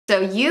So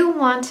you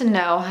want to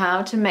know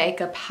how to make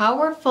a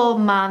powerful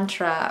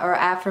mantra or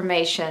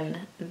affirmation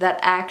that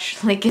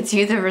actually gets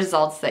you the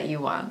results that you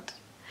want.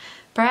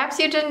 Perhaps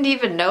you didn't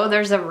even know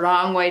there's a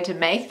wrong way to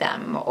make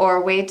them, or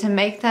a way to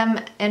make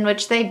them in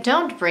which they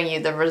don't bring you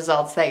the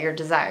results that you're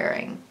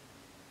desiring.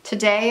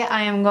 Today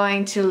I am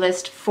going to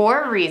list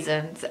 4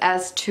 reasons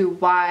as to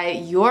why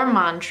your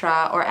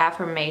mantra or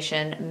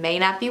affirmation may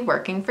not be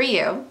working for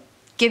you,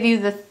 give you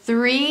the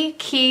 3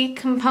 key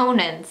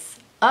components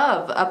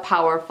of a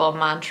powerful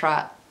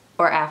mantra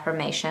or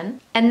affirmation,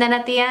 and then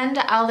at the end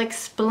I'll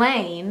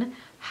explain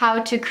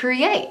how to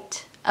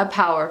create a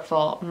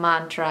powerful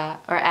mantra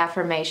or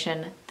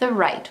affirmation the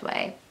right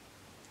way.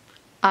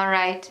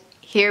 Alright,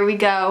 here we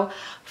go.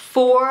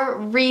 4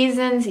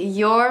 reasons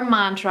your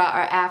mantra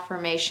or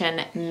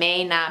affirmation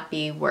may not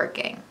be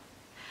working.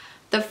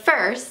 The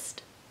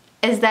first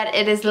is that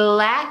it is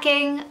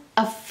lacking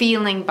a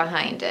feeling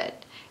behind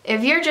it.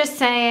 If you're just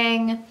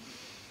saying,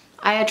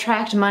 I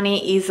attract money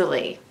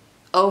easily,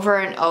 over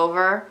and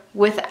over,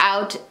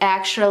 without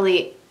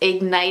actually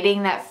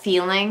igniting that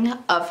feeling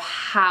of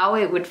how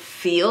it would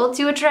feel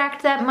to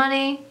attract that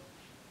money,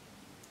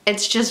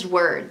 it's just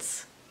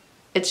words.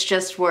 It's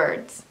just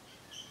words.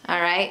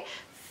 Alright?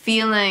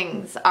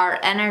 Feelings are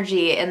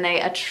energy and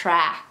they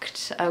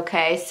attract,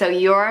 okay? So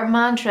your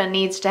mantra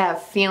needs to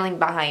have feeling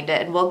behind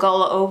it, and we'll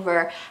go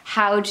over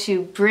how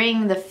to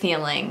bring the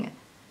feeling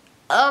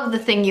of the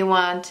thing you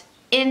want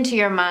into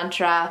your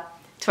mantra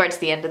towards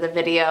the end of the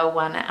video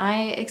when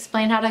I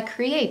explain how to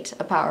create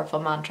a powerful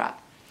mantra.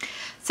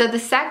 So the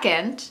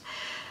second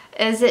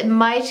is it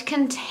might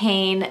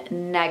contain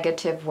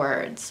negative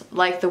words,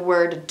 like the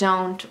word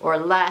don't or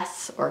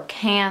less or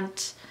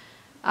can't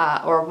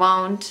or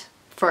won't.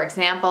 For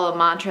example, a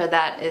mantra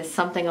that is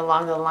something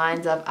along the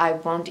lines of I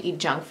won't eat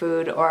junk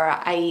food, or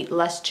I eat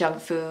less junk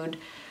food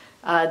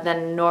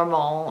than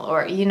normal,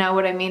 or you know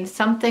what I mean?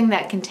 Something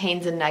that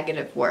contains a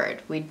negative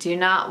word. We do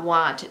not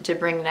want to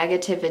bring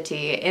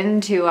negativity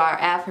into our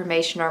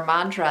affirmation or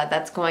mantra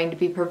that's going to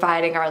be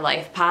providing our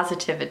life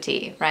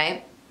positivity,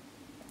 right?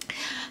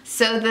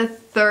 So the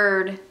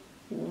third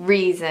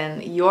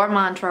reason your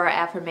mantra or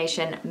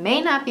affirmation may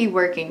not be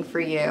working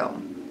for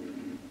you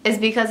is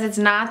because it's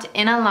not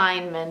in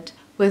alignment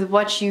with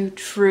what you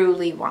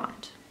truly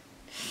want.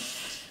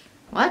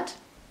 What?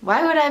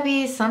 Why would I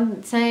be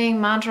saying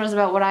mantras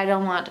about what I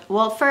don't want?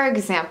 Well, for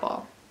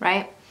example,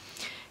 right?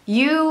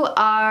 You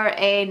are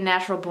a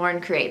natural born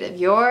creative.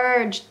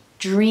 Your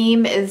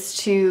dream is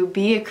to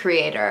be a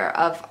creator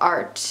of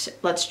art.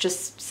 Let's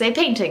just say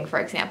painting, for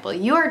example.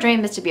 Your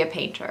dream is to be a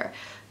painter.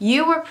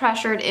 You were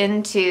pressured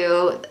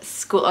into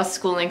a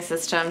schooling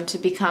system to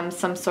become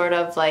some sort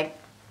of like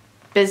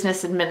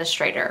business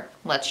administrator,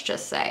 let's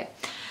just say.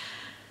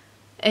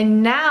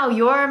 And now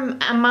your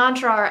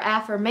mantra or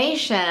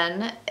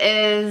affirmation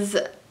is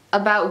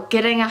about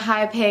getting a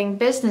high-paying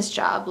business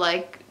job,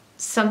 like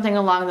something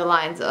along the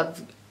lines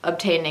of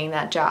obtaining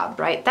that job,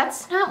 right?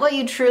 That's not what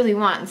you truly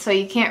want, so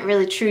you can't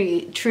really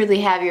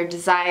truly have your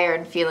desire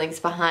and feelings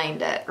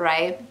behind it,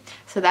 right?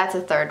 So that's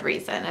a third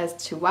reason as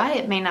to why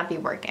it may not be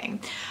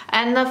working.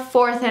 And the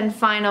fourth and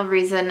final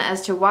reason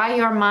as to why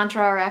your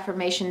mantra or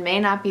affirmation may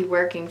not be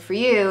working for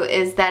you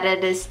is that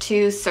it is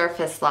too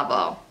surface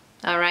level.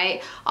 All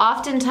right.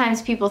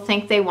 Oftentimes people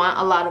think they want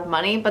a lot of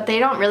money, but they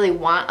don't really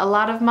want a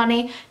lot of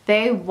money.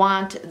 They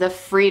want the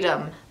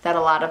freedom that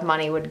a lot of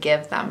money would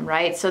give them,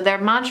 right? So their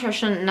mantra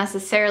shouldn't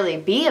necessarily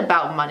be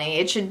about money.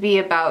 It should be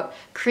about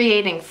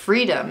creating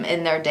freedom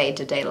in their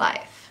day-to-day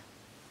life.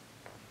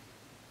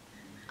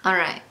 All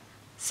right.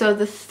 So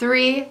the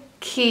 3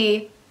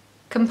 key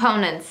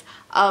components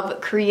of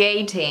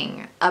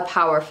creating a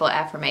powerful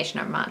affirmation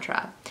or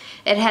mantra.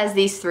 It has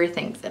these 3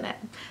 things in it.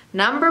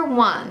 Number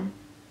 1,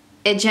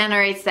 it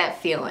generates that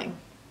feeling,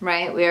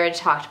 right? We already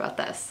talked about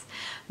this.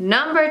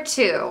 Number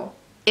 2,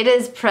 it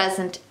is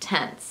present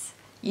tense.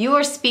 You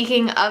are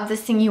speaking of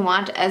this thing you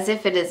want as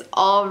if it is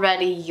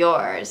already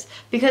yours.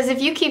 Because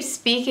if you keep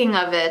speaking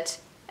of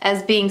it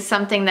as being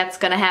something that's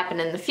going to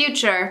happen in the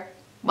future,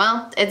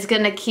 well, it's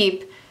going to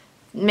keep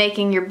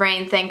making your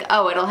brain think,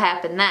 oh, it'll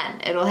happen then,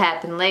 it'll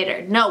happen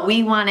later. No,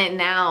 we want it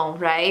now,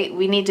 right?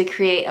 We need to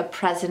create a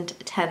present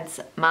tense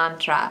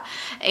mantra.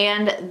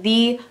 And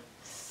the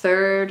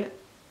third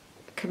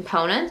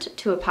component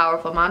to a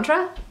powerful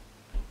mantra,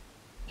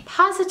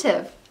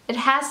 positive. It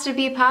has to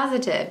be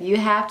positive. You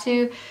have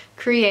to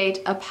create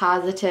a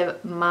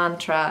positive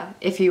mantra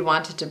if you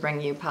want it to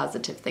bring you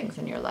positive things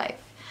in your life.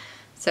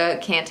 So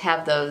it can't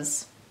have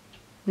those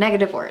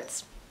negative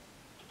words.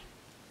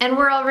 And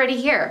we're already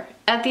here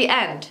at the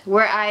end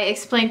where I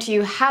explain to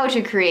you how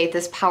to create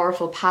this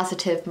powerful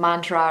positive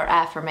mantra or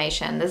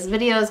affirmation. This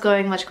video is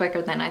going much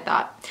quicker than I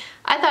thought.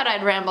 I thought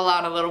I'd ramble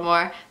on a little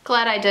more.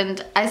 Glad I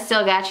didn't. I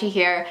still got you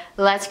here.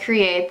 Let's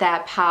create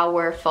that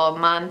powerful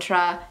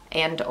mantra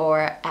and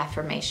or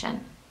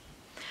affirmation.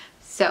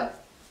 So,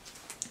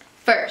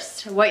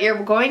 first, what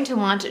you're going to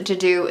want to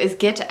do is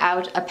get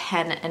out a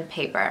pen and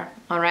paper,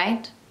 all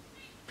right?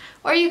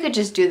 Or you could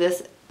just do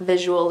this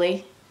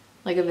visually.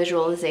 like a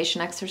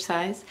visualization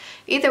exercise.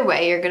 Either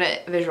way, you're gonna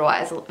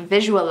visualize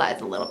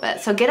a little bit.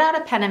 So get out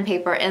a pen and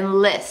paper and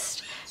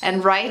list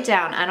and write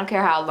down, I don't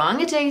care how long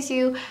it takes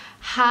you,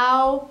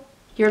 how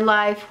your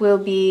life will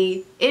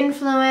be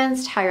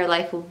influenced, how your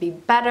life will be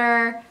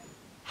better,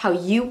 how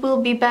you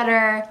will be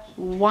better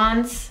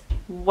once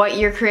what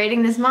you're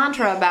creating this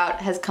mantra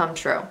about has come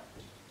true.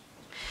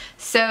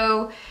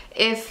 So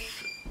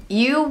if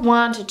you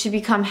want to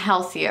become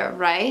healthier,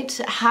 right?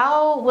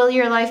 How will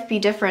your life be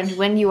different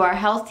when you are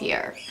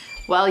healthier?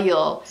 Well,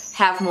 you'll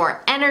have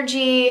more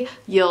energy,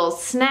 you'll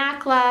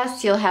snack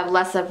less, you'll have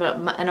less of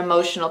an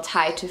emotional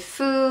tie to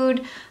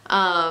food,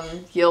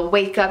 you'll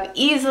wake up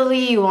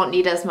easily, you won't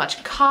need as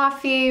much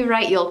coffee,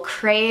 right? You'll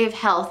crave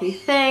healthy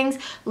things.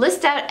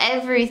 List out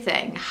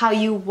everything, how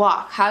you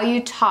walk, how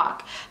you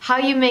talk, how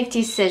you make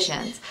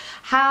decisions,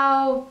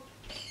 how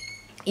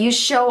you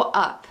show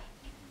up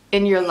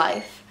in your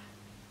life.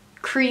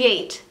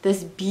 Create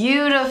this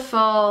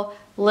beautiful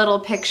little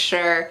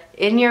picture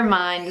in your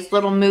mind, this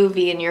little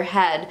movie in your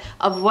head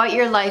of what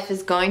your life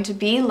is going to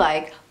be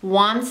like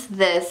once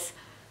this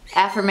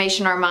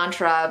affirmation or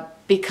mantra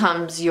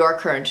becomes your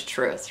current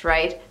truth,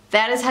 right?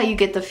 That is how you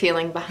get the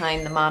feeling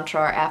behind the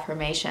mantra or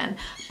affirmation,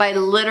 by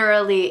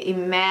literally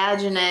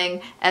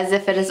imagining as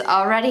if it has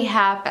already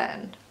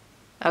happened,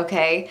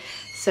 okay?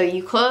 So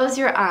you close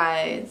your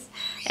eyes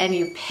and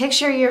you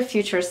picture your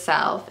future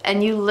self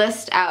and you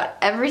list out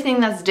everything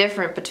that's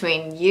different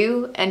between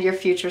you and your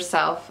future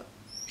self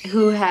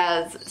who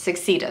has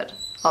succeeded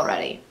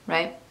already,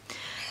 right?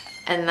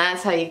 And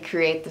that's how you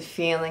create the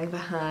feeling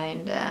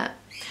behind it.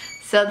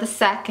 So the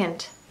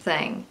second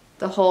thing,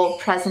 the whole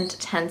present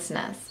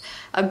tenseness.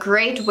 A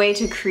great way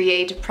to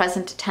create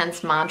present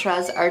tense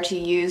mantras are to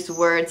use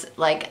words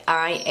like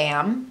I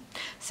am.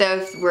 So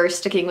if we're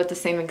sticking with the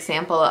same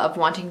example of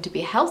wanting to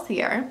be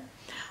healthier,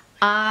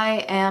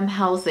 I am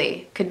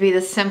healthy could be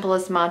the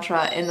simplest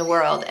mantra in the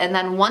world. And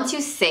then once you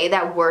say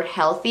that word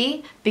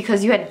healthy,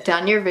 because you had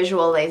done your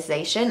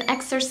visualization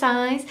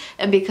exercise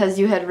and because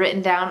you had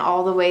written down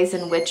all the ways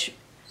in which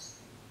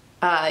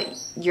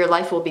your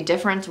life will be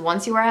different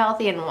once you are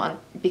healthy, and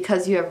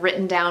because you have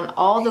written down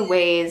all the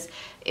ways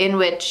in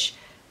which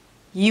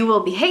you will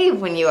behave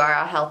when you are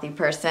a healthy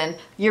person,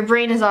 your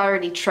brain is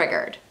already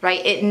triggered,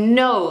 right? It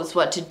knows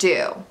what to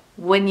do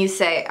when you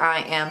say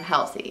I am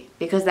healthy,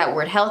 because that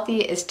word healthy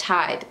is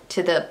tied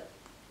to the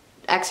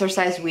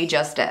exercise we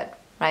just did,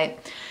 right?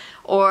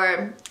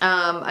 Or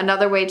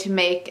another way to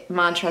make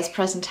mantras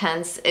present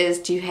tense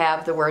is to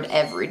have the word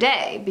every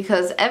day,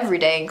 because every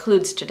day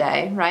includes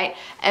today, right?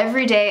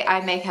 Every day I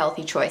make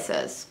healthy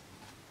choices.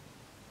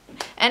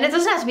 And it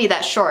doesn't have to be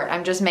that short.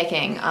 I'm just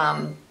making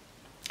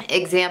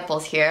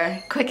examples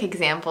here, quick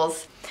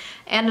examples.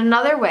 And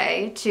another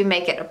way to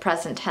make it a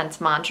present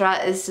tense mantra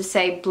is to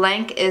say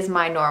blank is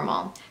my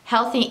normal.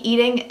 Healthy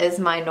eating is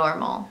my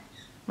normal,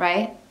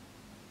 right?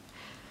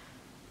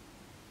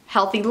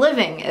 Healthy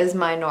living is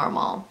my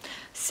normal.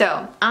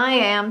 So I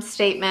am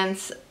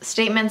statements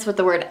with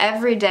the word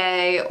every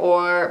day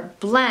or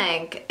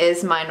blank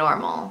is my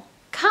normal.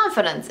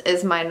 Confidence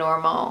is my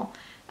normal.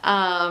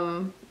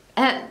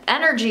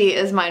 Energy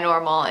is my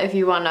normal. If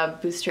you want to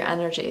boost your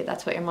energy,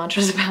 that's what your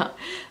mantra is about.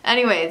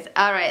 Anyways,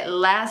 all right,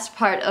 last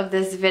part of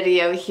this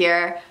video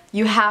here,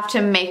 you have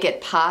to make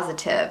it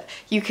positive.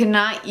 You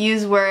cannot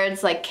use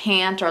words like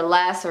can't or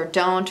less or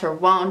don't or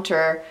won't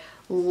or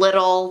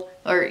little,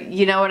 or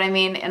you know what I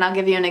mean? And I'll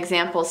give you an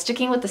example.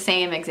 Sticking with the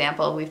same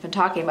example, we've been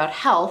talking about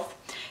health.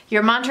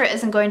 Your mantra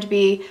isn't going to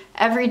be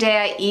every day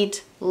I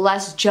eat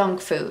less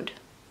junk food.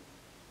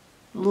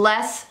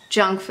 Less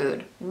junk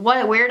food.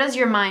 Where does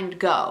your mind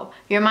go?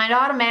 Your mind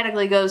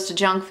automatically goes to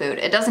junk food.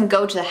 It doesn't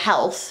go to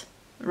health,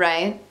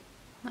 right?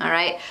 All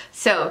right.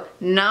 So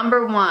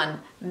number one,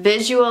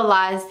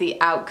 visualize the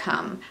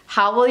outcome.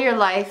 How will your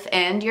life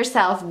and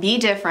yourself be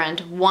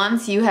different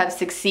once you have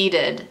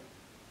succeeded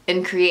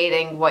in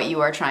creating what you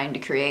are trying to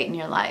create in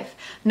your life?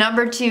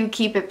 Number two,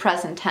 keep it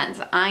present tense.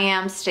 I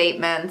am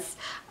statements.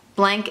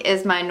 Blank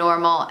is my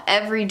normal,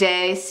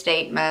 everyday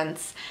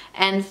statements.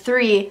 And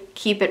three,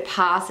 keep it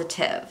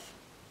positive.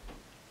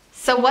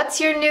 So what's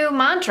your new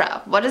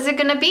mantra? What is it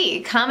going to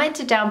be? Comment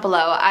it down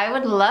below. I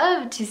would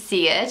love to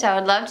see it. I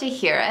would love to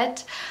hear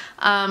it.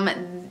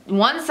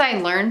 Once I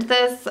learned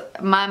this,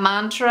 my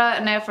mantra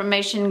and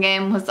affirmation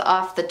game was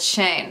off the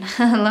chain,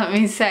 let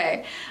me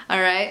say. All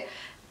right?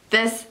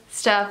 This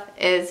stuff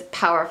is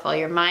powerful.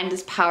 Your mind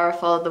is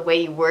powerful. The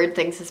way you word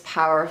things is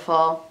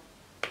powerful.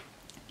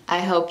 I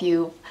hope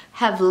you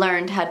have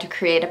learned how to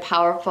create a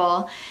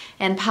powerful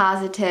and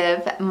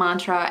positive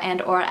mantra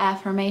and or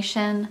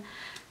affirmation.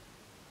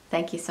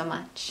 Thank you so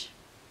much.